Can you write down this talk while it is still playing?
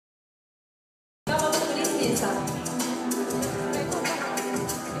ジンさん。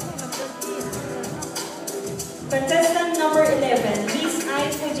Contestant number 11, Miss I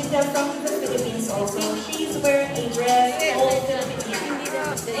Fujita from the Philippines also. She is wearing a dress all Filipino.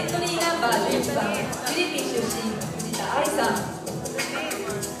 エントリーナンバー11番、フィリピン出身、藤田愛さん。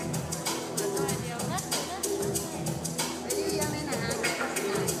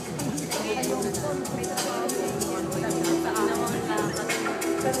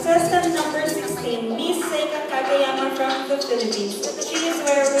Contestant number 16, Miss Seika Kagayama from the Philippines. She is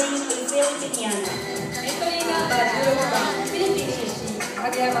wearing a Filipiniana. エントリーナンバー16番、フィリピン出身、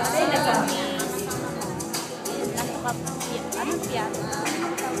影山聖奈さん。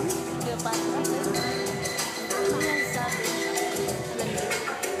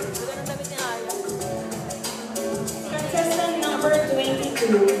Contestant number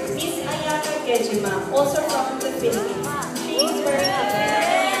 22, Miss Ayaka Gejima, also from the Philippines. She is wearing a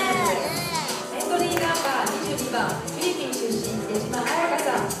Filipiniana dress. エントリーナンバー22番、フィリピン出身、出島彩香さ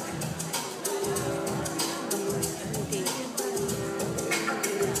ん。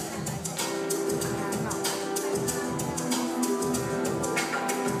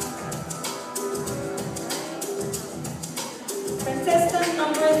Contestant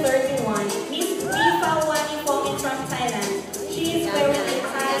number 31, Miss Rifa Wani Fomin from Thailand. She is wearing a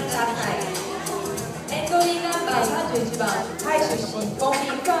Thai tie. エントリーナンバー31番、タイ出身、コンビ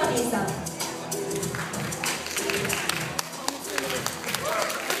ン・ファーニーさん。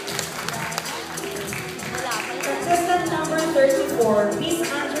Contestant number 34, Miss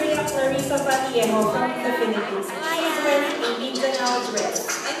Andrea Clarissa Vallejo from the Philippines. She is wearing a Mindanao dress.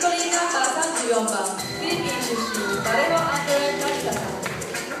 エントリーナンバー34番、フィリピン出身、バレロ・アンドレ・マリカさん。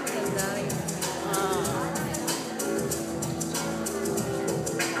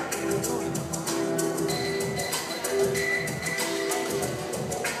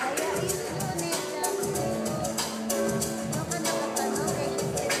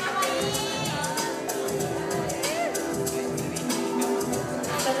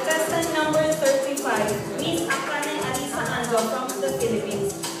Contestant number 35, Miss Akane Alisa Ando from the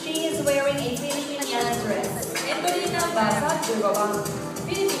Philippines. She is wearing a Filipiniana dress. エントリーナンバー35番、フィ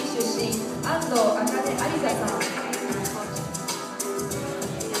リピン出身、安藤茜ありささん。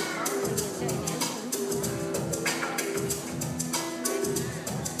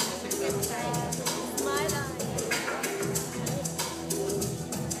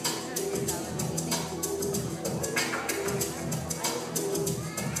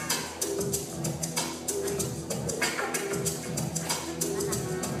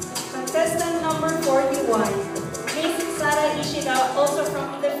Contestant number 41, Miss Sara Ishida, also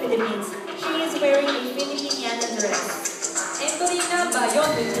from the Philippines. She is wearing a Filipiniana dress. エントリーナンバー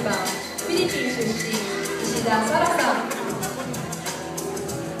41番、フィリピン出身、石田沙羅さん。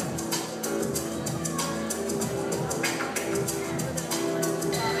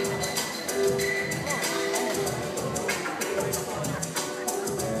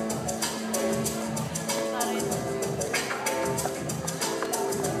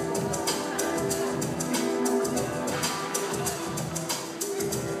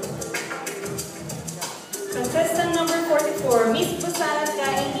Contestant number 44, Miss Busara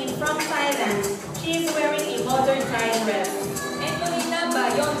Kaingin from Thailand. She is wearing a modern Thai dress. エントリーナンバ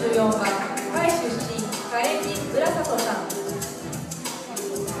ー44番、タイ出身、カエンジン・ブラサトさん。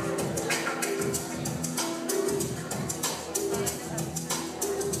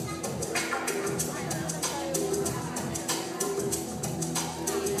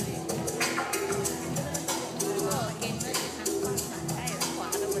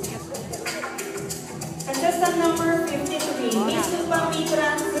Contestant number 53, Miss Upamitra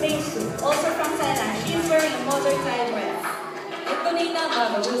Suresu, also from Thailand. She is wearing a modern Thai dress. エントリーナンバ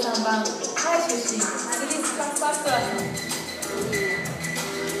ー53番、タイ出身、スリス・カスパットラさん。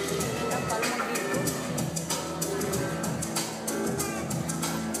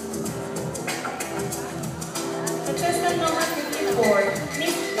Contestant number 54,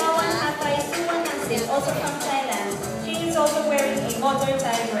 Miss Pawan Hatay Suwanasit, also from Thailand. She is also wearing a modern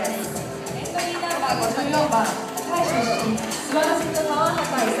Thai dress. エントリーナンバー54番、タイ出身、スワラシット・パワンハ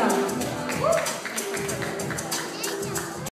タイさん。